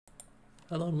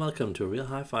Hello and welcome to Real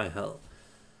Hi-Fi Help.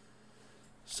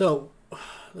 So,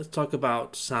 let's talk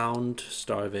about sound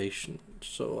starvation.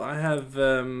 So, I have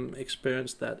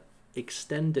experienced that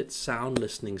extended sound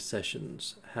listening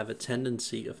sessions have a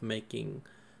tendency of making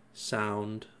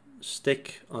sound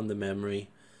stick on the memory.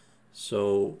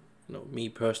 So, me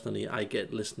personally, I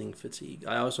get listening fatigue.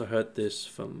 I also heard this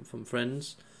from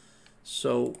friends.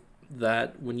 So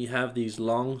that when you have these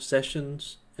long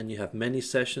sessions and you have many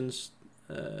sessions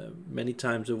many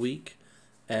times a week,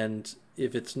 and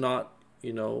if it's not,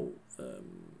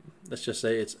 let's just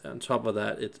say it's on top of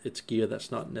that, it's gear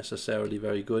that's not necessarily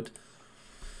very good,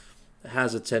 it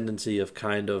has a tendency of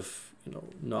kind of,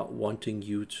 not wanting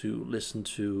you to listen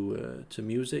to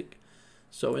music.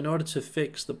 So in order to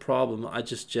fix the problem, I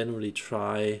just generally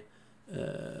try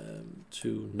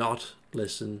to not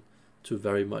listen to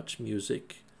very much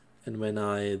music. And when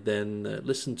I then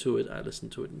listen to it, I listen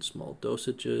to it in small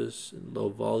dosages, in low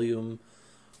volume.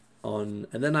 And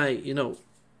then on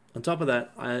top of that,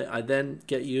 I then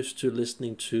get used to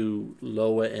listening to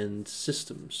lower end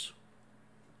systems,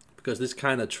 because this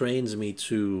kind of trains me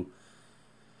to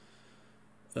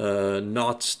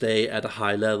not stay at a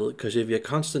high level. Because if you're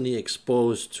constantly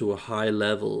exposed to a high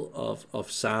level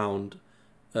of sound,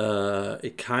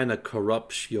 it kind of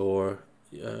corrupts your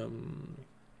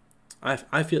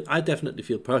I definitely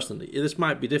feel personally, this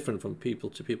might be different from people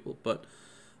to people, but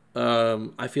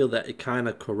I feel that it kind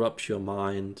of corrupts your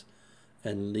mind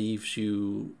and leaves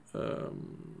you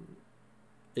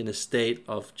in a state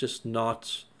of just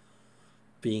not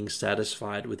being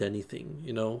satisfied with anything.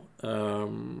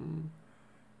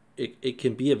 It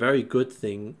can be a very good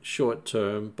thing short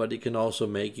term, but it can also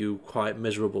make you quite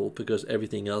miserable because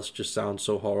everything else just sounds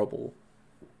so horrible.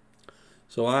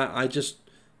 So I just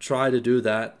try to do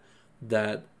that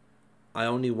I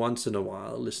only once in a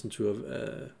while listen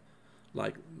to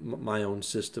like my own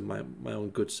system, my own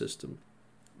good system,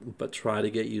 but try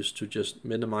to get used to just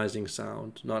minimizing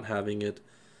sound, not having it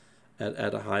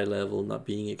at a high level, not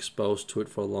being exposed to it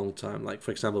for a long time. Like, for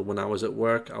example, when I was at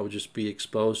work, I would just be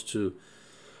exposed to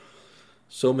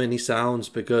so many sounds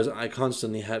because I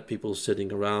constantly had people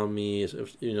sitting around me.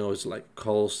 It's like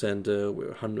call center. We're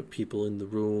 100 people in the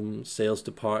room. Sales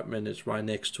department is right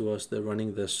next to us. They're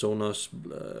running the Sonos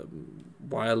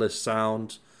wireless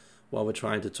sound while we're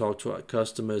trying to talk to our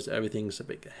customers. Everything's a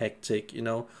bit hectic.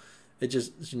 It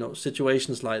just,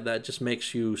 situations like that just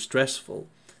makes you stressful.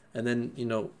 And then,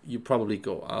 you probably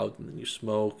go out and then you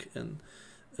smoke and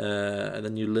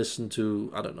then you listen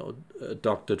to, I don't know,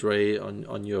 Dr. Dre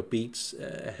on your Beats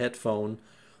headphone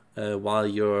while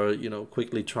you're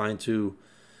quickly trying to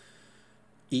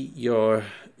eat your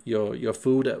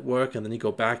food at work, and then you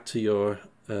go back to your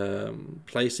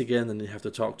place again, and you have to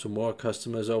talk to more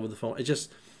customers over the phone. It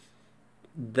just,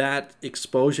 that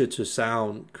exposure to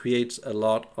sound creates a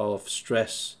lot of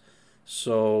stress.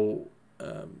 So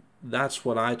that's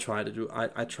what I try to do.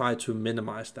 I try to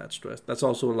minimize that stress. That's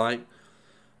also like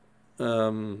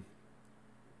it's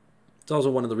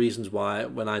also one of the reasons why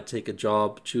when I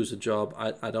choose a job,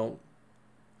 I don't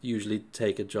usually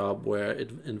take a job where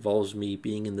it involves me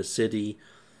being in the city,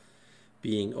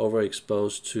 being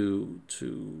overexposed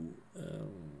to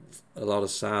a lot of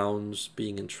sounds,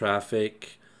 being in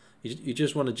traffic. You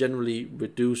just want to generally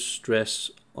reduce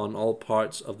stress on all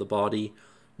parts of the body,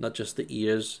 not just the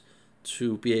ears,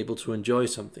 to be able to enjoy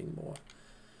something more.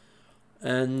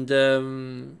 And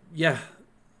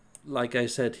like I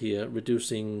said here,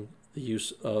 reducing the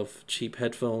use of cheap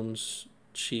headphones,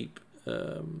 cheap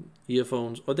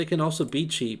earphones, or they can also be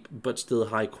cheap but still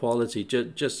high quality.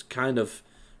 Just kind of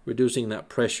reducing that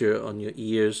pressure on your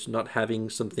ears, not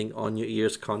having something on your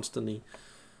ears constantly.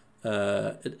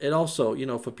 It also,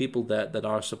 for people that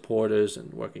are supporters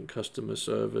and work in customer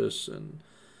service and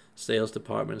sales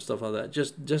department and stuff like that,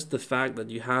 just the fact that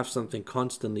you have something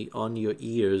constantly on your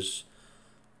ears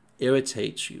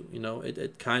irritates you.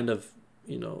 It kind of,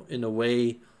 in a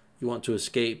way, you want to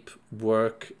escape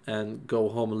work and go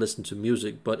home and listen to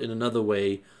music, but in another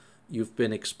way, you've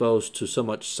been exposed to so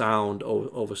much sound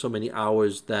over so many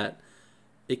hours that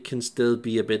it can still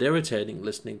be a bit irritating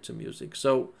listening to music.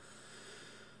 So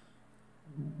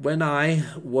when I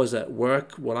was at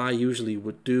work, what I usually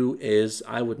would do is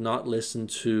I would not listen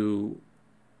to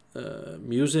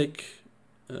music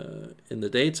in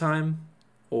the daytime,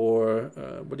 or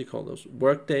what do you call those,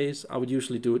 work days. I would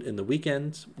usually do it in the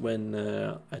weekend when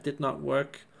I did not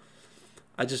work.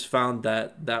 I just found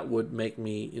that would make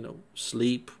me,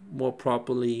 sleep more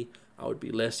properly. I would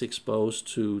be less exposed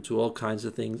to all kinds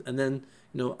of things, and then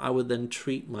I would then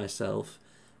treat myself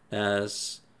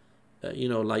as you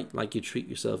know, like you treat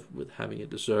yourself with having a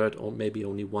dessert, or maybe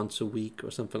only once a week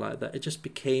or something like that. It just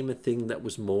became a thing that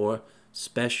was more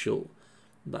special,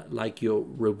 like your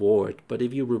reward. But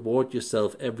if you reward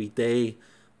yourself every day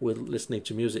with listening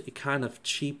to music, it kind of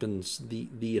cheapens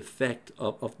the effect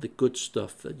of the good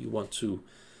stuff that you want to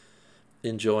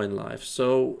enjoy in life.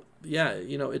 So yeah,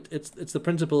 you know, it's the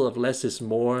principle of less is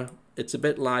more. It's a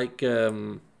bit like I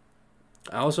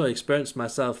also experienced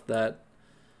myself that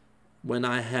when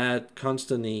I had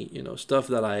constantly, you know, stuff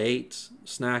that I ate,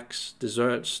 snacks,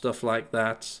 desserts, stuff like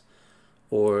that,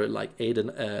 or like ate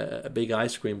a big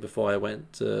ice cream before I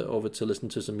went over to listen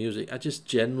to some music, I just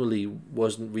generally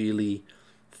wasn't really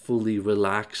fully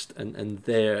relaxed and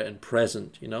there and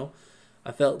present, you know.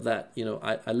 I felt that, you know,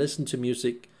 I listened to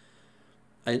music,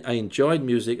 I enjoyed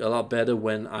music a lot better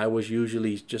when I was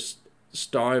usually just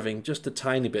starving just a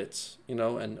tiny bit, you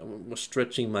know, and was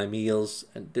stretching my meals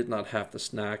and did not have the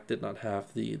snack, did not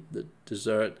have the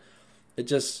dessert. It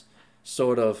just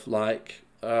sort of like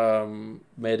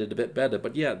made it a bit better.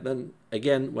 But yeah, then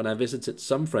again, when I visited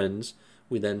some friends,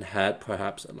 we then had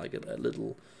perhaps like a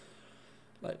little,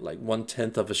 like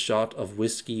 1/10 of a shot of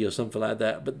whiskey or something like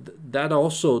that. But that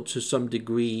also to some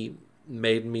degree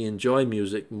made me enjoy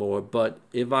music more. But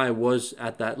if I was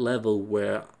at that level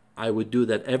where I would do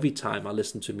that every time I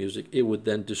listen to music, it would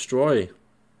then destroy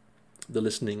the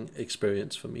listening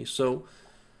experience for me. So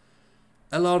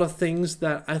a lot of things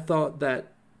that I thought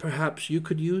that perhaps you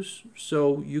could use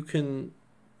so you can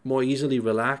more easily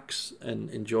relax and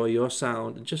enjoy your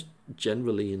sound and just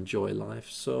generally enjoy life.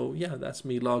 So yeah, that's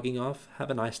me logging off.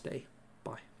 Have a nice day.